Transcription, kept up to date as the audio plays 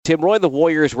Tim Roy, the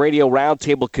Warriors Radio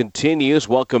Roundtable continues.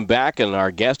 Welcome back, and our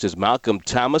guest is Malcolm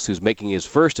Thomas, who's making his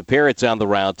first appearance on the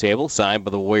Roundtable, signed by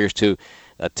the Warriors to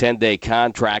a 10-day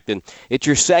contract. And it's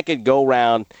your second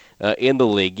go-round in the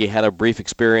league. You had a brief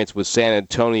experience with San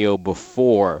Antonio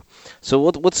before. So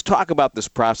let's talk about this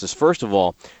process. First of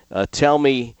all, tell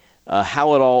me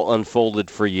how it all unfolded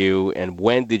for you, and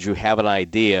when did you have an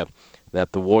idea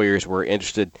that the Warriors were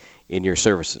interested in your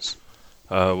services?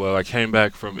 Well, I came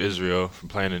back from Israel, from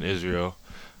playing in Israel,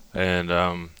 and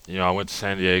I went to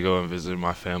San Diego and visited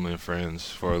my family and friends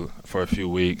for a few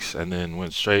weeks, and then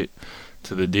went straight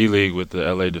to the D League with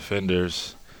the LA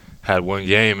Defenders. Had one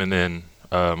game, and then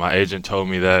my agent told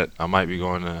me that I might be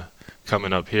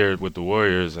coming up here with the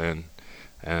Warriors, and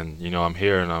I'm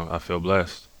here and I feel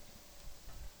blessed.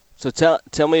 So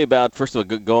tell me about, first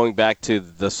of all, going back to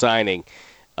the signing.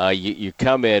 You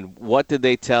come in. What did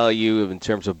they tell you in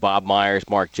terms of Bob Myers,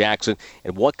 Mark Jackson,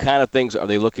 and what kind of things are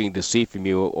they looking to see from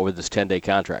you over this 10-day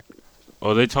contract?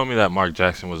 Well, they told me that Mark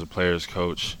Jackson was a player's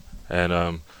coach, and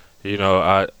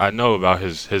I know about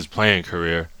his playing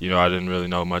career. I didn't really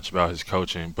know much about his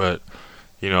coaching, but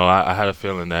I had a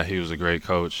feeling that he was a great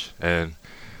coach, and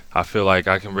I feel like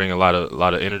I can bring a lot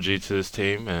of energy to this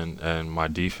team and my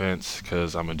defense,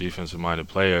 because I'm a defensive-minded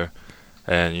player.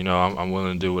 And, I'm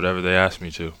willing to do whatever they ask me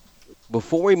to.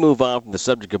 Before we move on from the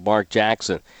subject of Mark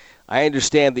Jackson, I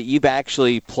understand that you've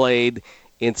actually played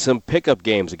in some pickup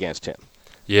games against him.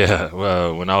 Yeah,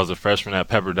 well, when I was a freshman at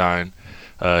Pepperdine,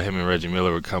 him and Reggie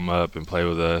Miller would come up and play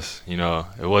with us.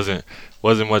 It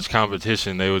wasn't much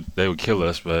competition. They would kill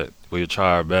us, but we would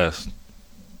try our best.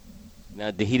 Now,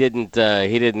 he didn't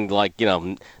knock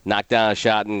down a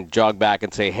shot and jog back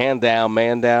and say, hand down,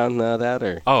 man down, that?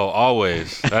 Or? Oh,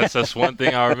 always. That's one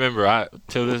thing I remember.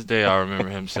 Till this day, I remember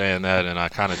him saying that, and I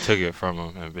kind of took it from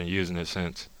him and been using it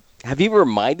since. Have you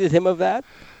reminded him of that?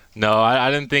 No, I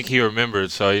didn't think he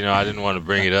remembered, so, I didn't want to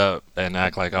bring it up and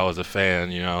act like I was a fan,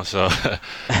 so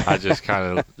I just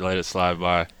kind of let it slide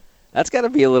by. That's got to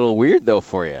be a little weird, though,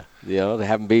 for you, to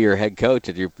have him be your head coach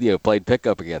and you played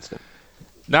pickup against him.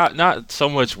 Not so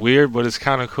much weird, but it's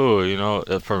kind of cool,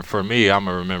 For me, I'm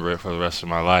going to remember it for the rest of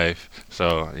my life.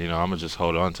 So, I'm going to just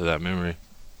hold on to that memory.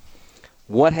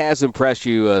 What has impressed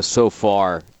you so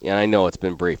far? And I know it's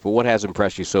been brief, but what has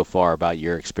impressed you so far about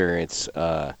your experience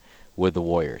with the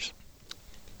Warriors?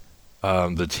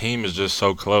 The team is just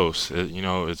so close.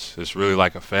 It's really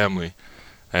like a family.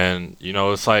 And,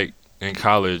 it's like in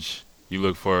college, you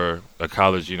look for a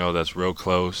college, that's real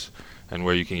close and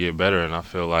where you can get better. And I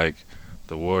feel like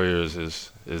the Warriors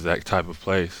is that type of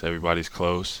place. Everybody's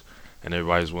close, and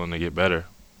everybody's willing to get better.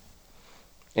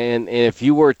 And if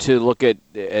you were to look at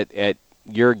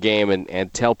your game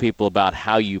and tell people about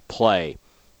how you play,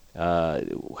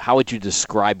 how would you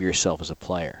describe yourself as a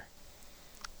player?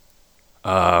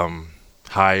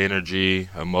 High energy,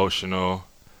 emotional,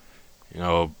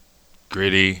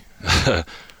 gritty,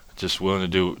 just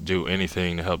willing to do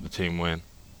anything to help the team win.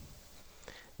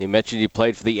 You mentioned you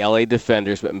played for the LA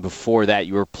Defenders, but before that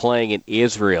you were playing in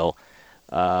Israel.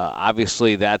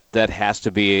 Obviously, that has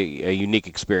to be a unique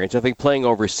experience. I think playing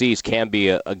overseas can be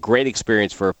a great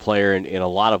experience for a player in a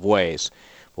lot of ways.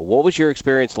 But what was your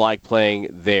experience like playing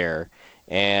there?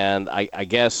 And I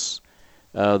guess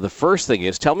the first thing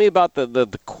is, tell me about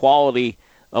the quality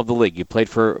of the league. You played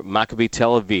for Maccabi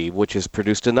Tel Aviv, which has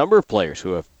produced a number of players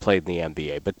who have played in the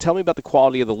NBA. But tell me about the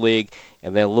quality of the league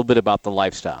and then a little bit about the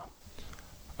lifestyle.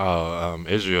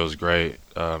 Israel's great.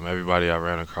 Everybody I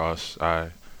ran across, I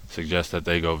suggest that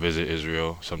they go visit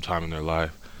Israel sometime in their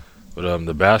life. But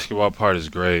the basketball part is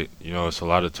great. It's a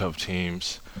lot of tough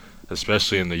teams,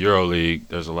 especially in the Euro League.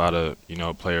 There's a lot of,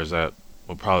 players that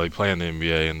will probably play in the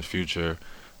NBA in the future,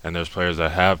 and there's players that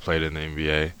have played in the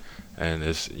NBA. And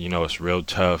it's real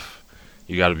tough.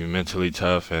 You got to be mentally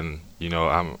tough, and,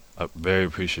 I'm very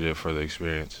appreciative for the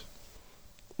experience.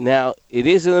 Now, it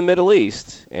is in the Middle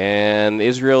East, and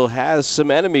Israel has some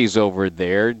enemies over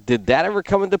there. Did that ever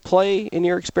come into play in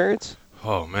your experience?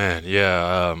 Oh, man,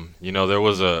 yeah. There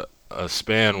was a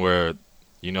span where,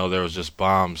 there was just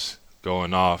bombs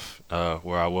going off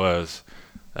where I was.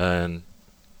 And,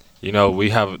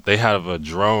 they have a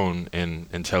drone in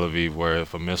Tel Aviv where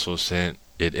if a missile is sent,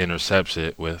 it intercepts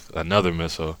it with another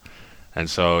missile. And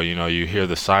so, you hear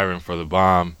the siren for the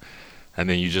bomb, and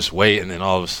then you just wait, and then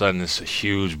all of a sudden it's a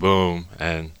huge boom.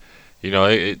 And,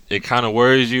 it kind of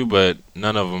worries you, but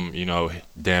none of them,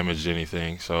 damaged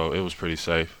anything. So it was pretty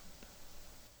safe.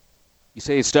 You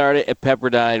say you started at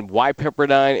Pepperdine. Why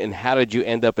Pepperdine, and how did you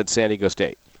end up at San Diego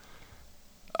State?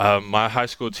 My high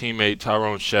school teammate,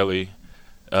 Tyrone Shelley,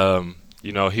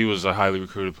 he was a highly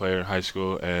recruited player in high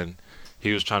school, and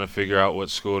he was trying to figure out what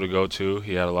school to go to.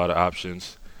 He had a lot of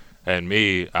options, and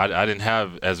me, I didn't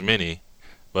have as many,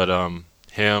 but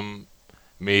him,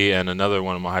 me, and another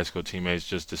one of my high school teammates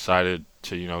just decided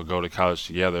to go to college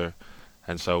together,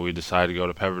 and so we decided to go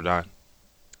to Pepperdine.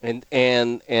 And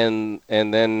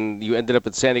then you ended up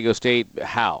at San Diego State.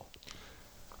 How?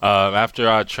 After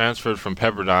I transferred from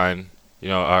Pepperdine,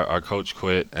 our coach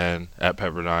quit and at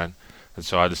Pepperdine, and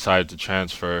so I decided to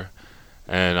transfer.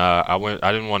 And I went.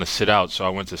 I didn't want to sit out, so I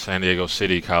went to San Diego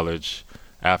City College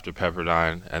after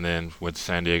Pepperdine, and then went to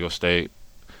San Diego State.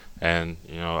 And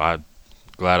I'm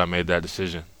glad I made that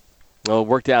decision. Well, it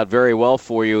worked out very well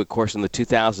for you. Of course, in the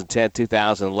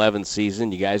 2010-2011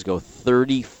 season, you guys go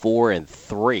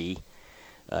 34-3.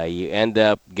 You end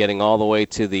up getting all the way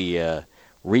to the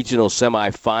regional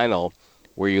semifinal,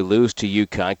 where you lose to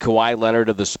UConn. Kawhi Leonard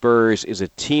of the Spurs is a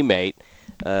teammate.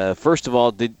 First of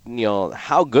all,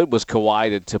 how good was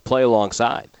Kawhi to play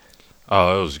alongside?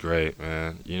 Oh, it was great,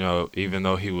 man. Even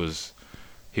though he was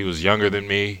younger than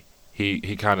me,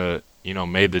 he kind of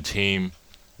made the team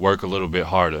work a little bit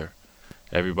harder.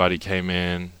 Everybody came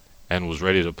in and was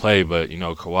ready to play, but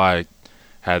Kawhi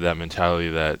had that mentality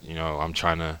that I'm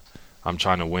trying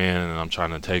to win and I'm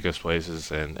trying to take us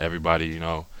places, and everybody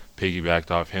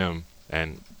piggybacked off him,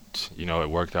 and it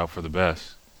worked out for the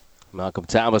best. Malcolm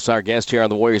Thomas, our guest here on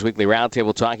the Warriors Weekly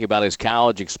Roundtable, talking about his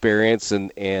college experience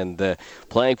and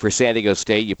playing for San Diego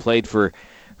State. You played for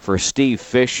Steve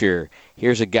Fisher.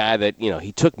 Here's a guy that,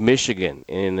 he took Michigan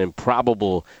in an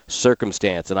improbable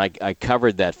circumstance, and I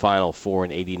covered that Final Four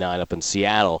in '89 up in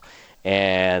Seattle.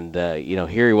 And,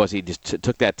 here he was. He just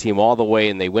took that team all the way,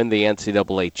 and they win the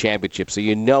NCAA championship. So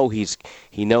he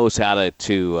knows how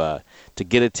to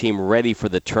get a team ready for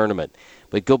the tournament.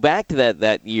 But go back to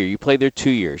that year. You played there 2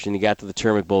 years, and you got to the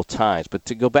tournament both times. But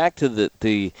to go back to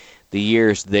the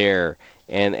years there,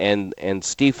 and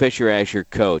Steve Fisher as your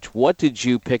coach, what did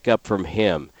you pick up from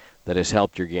him that has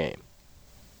helped your game?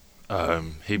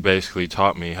 He basically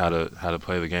taught me how to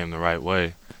play the game the right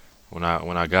way. When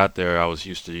I got there, I was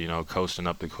used to coasting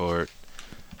up the court,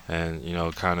 and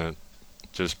kind of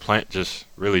just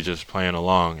playing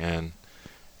along. And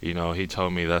he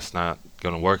told me that's not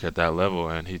going to work at that level,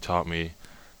 and he taught me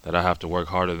that I have to work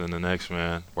harder than the next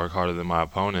man, work harder than my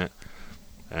opponent,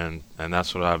 and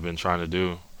that's what I've been trying to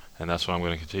do, and that's what I'm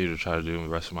going to continue to try to do the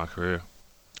rest of my career.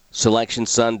 Selection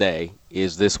Sunday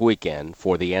is this weekend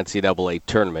for the NCAA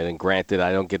tournament, and granted,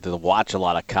 I don't get to watch a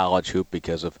lot of college hoop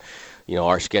because of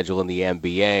our schedule in the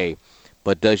NBA.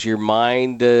 But does your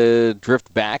mind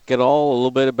drift back at all a little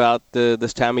bit about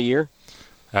this time of year?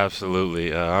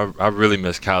 Absolutely. I really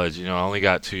miss college. I only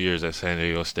got 2 years at San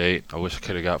Diego State. I wish I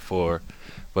could have got 4.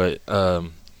 But,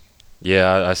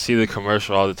 I see the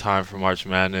commercial all the time for March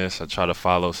Madness. I try to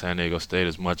follow San Diego State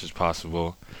as much as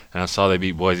possible. And I saw they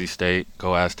beat Boise State,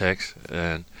 go Aztecs.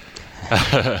 And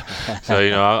so,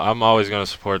 I'm always going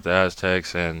to support the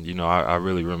Aztecs. And, I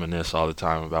really reminisce all the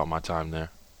time about my time there.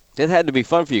 It had to be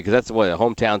fun for you because that's a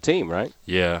hometown team, right?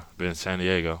 Yeah, been in San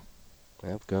Diego.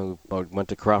 Yep, went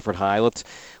to Crawford High. Let's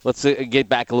get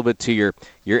back a little bit to your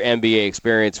NBA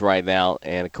experience right now.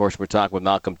 And, of course, we're talking with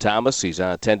Malcolm Thomas. He's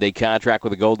on a 10-day contract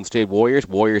with the Golden State Warriors.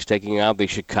 Warriors taking on the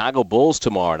Chicago Bulls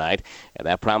tomorrow night. And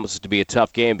that promises to be a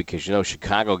tough game because,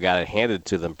 Chicago got it handed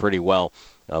to them pretty well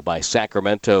by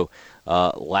Sacramento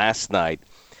last night.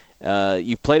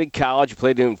 You played in college. You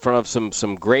played in front of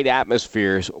some great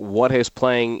atmospheres. What has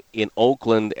playing in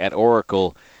Oakland at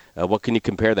Oracle, what can you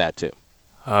compare that to?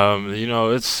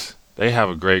 They have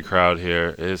a great crowd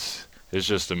here. It's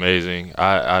just amazing.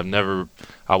 I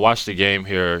watched the game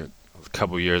here a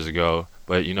couple years ago,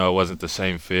 but it wasn't the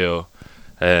same feel,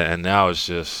 and now it's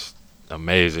just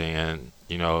amazing. And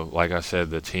like I said,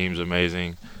 the team's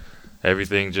amazing.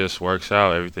 Everything just works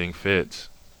out. Everything fits.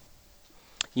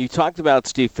 You talked about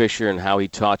Steve Fisher and how he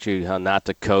taught you how not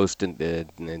to coast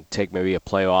and take maybe a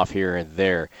playoff here and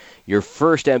there. Your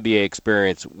first NBA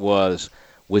experience was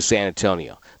with San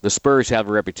Antonio. The Spurs have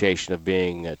a reputation of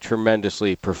being a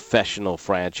tremendously professional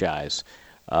franchise.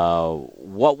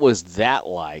 What was that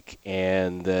like,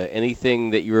 and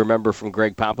anything that you remember from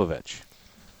Greg Popovich?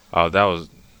 Oh, that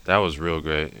was real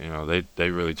great. They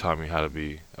really taught me how to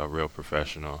be a real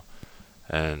professional,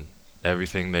 and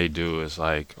everything they do is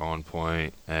like on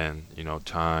point and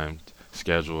timed,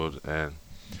 scheduled, and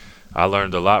I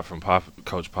learned a lot from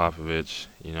Coach Popovich.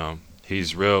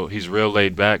 He's real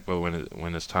laid back, but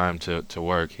when it's time to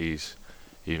work, he's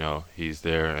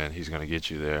there and he's gonna get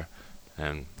you there,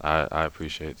 and I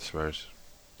appreciate the Spurs.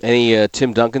 Any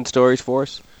Tim Duncan stories for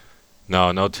us?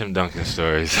 No Tim Duncan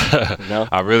stories. No?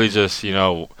 I really just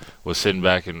was sitting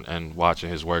back and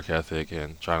watching his work ethic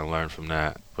and trying to learn from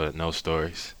that, but no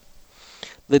stories.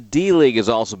 The D League has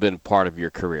also been part of your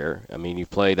career. I mean, you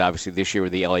played obviously this year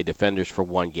with the LA Defenders for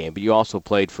one game, but you also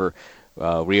played for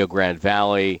Rio Grande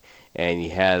Valley, and you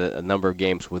had a number of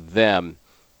games with them.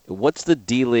 What's the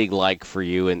D League like for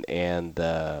you? And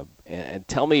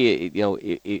tell me,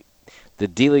 the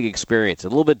D League experience a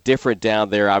little bit different down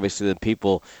there, obviously, than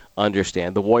people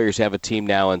understand. The Warriors have a team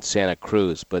now in Santa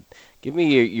Cruz, but give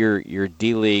me your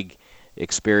D League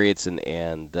experience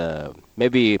and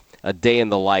maybe a day in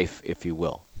the life, if you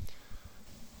will.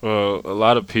 Well, a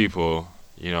lot of people,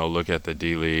 look at the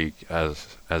D League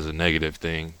as a negative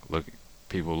thing.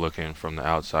 People looking from the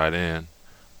outside in,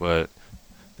 but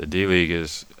the D League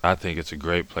I think it's a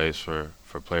great place for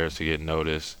players to get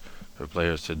noticed, for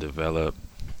players to develop.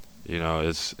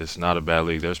 It's not a bad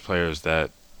league. There's players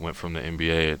that went from the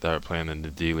NBA that are playing in the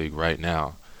D League right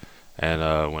now. And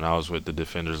when I was with the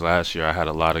Defenders last year, I had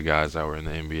a lot of guys that were in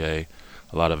the NBA,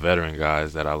 a lot of veteran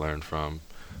guys that I learned from.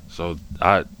 So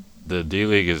the D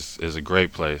League is a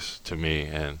great place to me,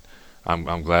 and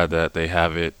I'm glad that they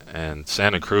have it. And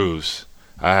Santa Cruz,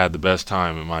 I had the best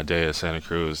time in my day at Santa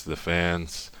Cruz. The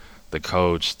fans, the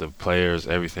coach, the players,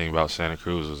 everything about Santa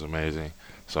Cruz was amazing.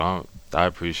 So I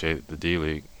appreciate the D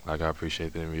League like I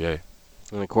appreciate the NBA.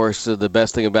 And of course, the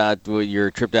best thing about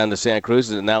your trip down to Santa Cruz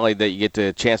is not only that you get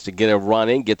a chance to get a run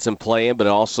in, get some play in, but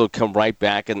also come right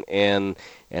back and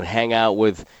hang out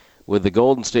with the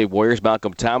Golden State Warriors.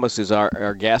 Malcolm Thomas is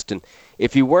our guest. And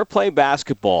if you were playing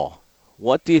basketball,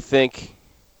 what do you think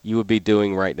you would be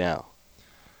doing right now?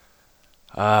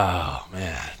 Oh,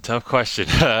 man, tough question.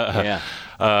 Yeah.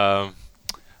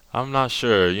 I'm not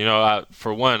sure.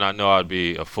 For one, I know I'd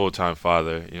be a full-time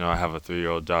father. I have a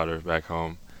 3-year-old daughter back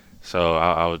home. So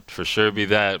I would for sure be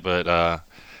that, but I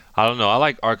don't know. I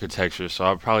like architecture, so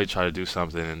I'll probably try to do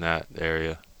something in that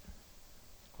area.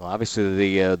 Well,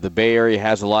 obviously the Bay Area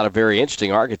has a lot of very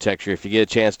interesting architecture. If you get a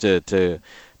chance to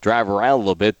drive around a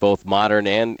little bit, both modern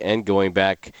and going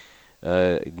back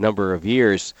a number of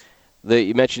years.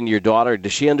 You mentioned your daughter.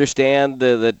 Does she understand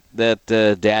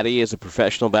that Daddy is a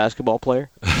professional basketball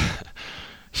player?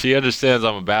 She understands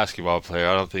I'm a basketball player.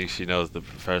 I don't think she knows the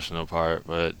professional part,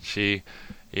 but she.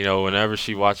 Whenever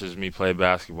she watches me play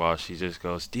basketball, she just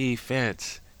goes,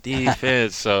 defense,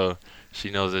 defense. So she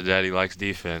knows that Daddy likes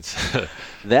defense.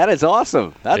 That is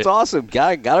awesome. That's awesome.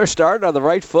 Got her started on the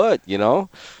right foot,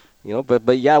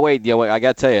 But yeah, wait, I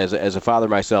got to tell you, as a father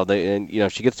myself,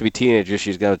 she gets to be a teenager,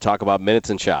 she's going to talk about minutes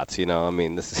and shots, I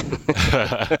mean, this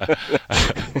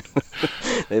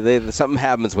is something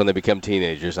happens when they become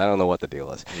teenagers. I don't know what the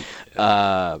deal is.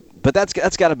 But that's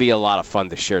got to be a lot of fun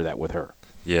to share that with her.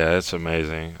 Yeah, it's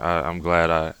amazing. I'm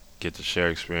glad I get to share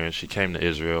experience. She came to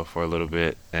Israel for a little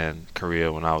bit and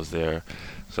Korea when I was there,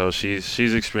 so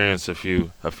she's experienced a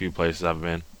few places I've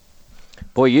been.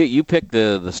 Boy, you picked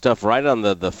the stuff right on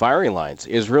the firing lines.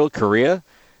 Israel, Korea.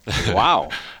 Wow.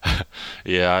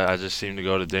 Yeah, I just seem to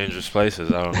go to dangerous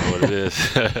places. I don't know what it is.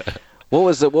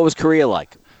 What was Korea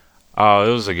like? Oh,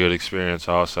 it was a good experience.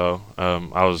 Also,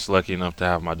 I was lucky enough to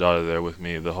have my daughter there with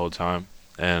me the whole time,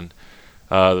 and.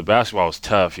 The basketball was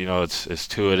tough. It's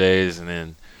 2-a-days, and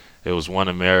then it was one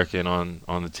American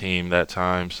on the team that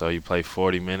time, so you play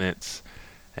 40 minutes,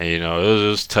 and it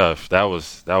was tough. That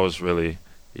was really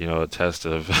a test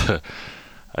of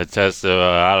I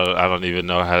don't even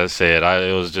know how to say it.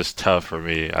 It was just tough for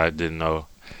me. I didn't know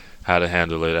how to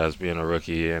handle it as being a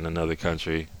rookie in another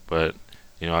country, but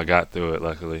I got through it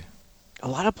luckily. A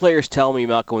lot of players tell me,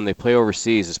 Malcolm, when they play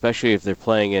overseas, especially if they're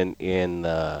playing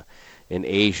in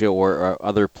Asia or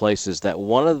other places, that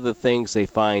one of the things they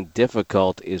find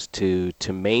difficult is to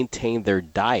maintain their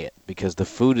diet because the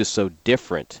food is so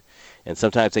different, and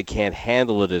sometimes they can't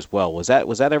handle it as well. Was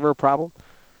that ever a problem?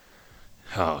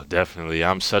 Oh, definitely.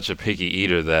 I'm such a picky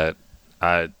eater that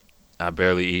I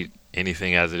barely eat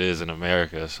anything as it is in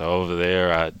America. So over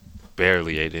there, I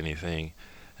barely ate anything,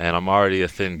 and I'm already a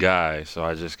thin guy, so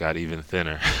I just got even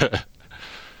thinner.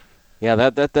 Yeah,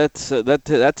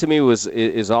 that to me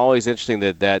is always interesting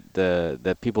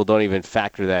that people don't even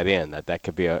factor that in. That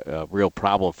could be a real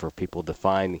problem for people to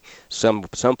find some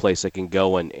place they can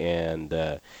go and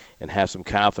have some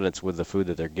confidence with the food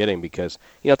that they're getting, because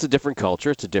it's a different culture,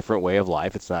 it's a different way of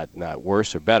life. It's not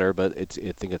worse or better, but I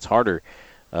think it's harder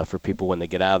for people when they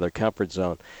get out of their comfort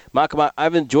zone. Malcolm,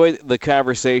 I've enjoyed the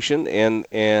conversation,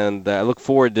 and I look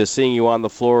forward to seeing you on the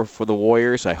floor for the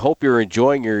Warriors. I hope you're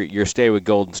enjoying your stay with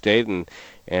Golden State,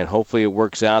 and hopefully it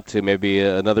works out to maybe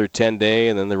another 10-day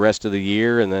and then the rest of the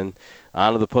year and then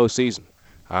on to the postseason.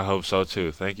 I hope so,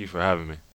 too. Thank you for having me.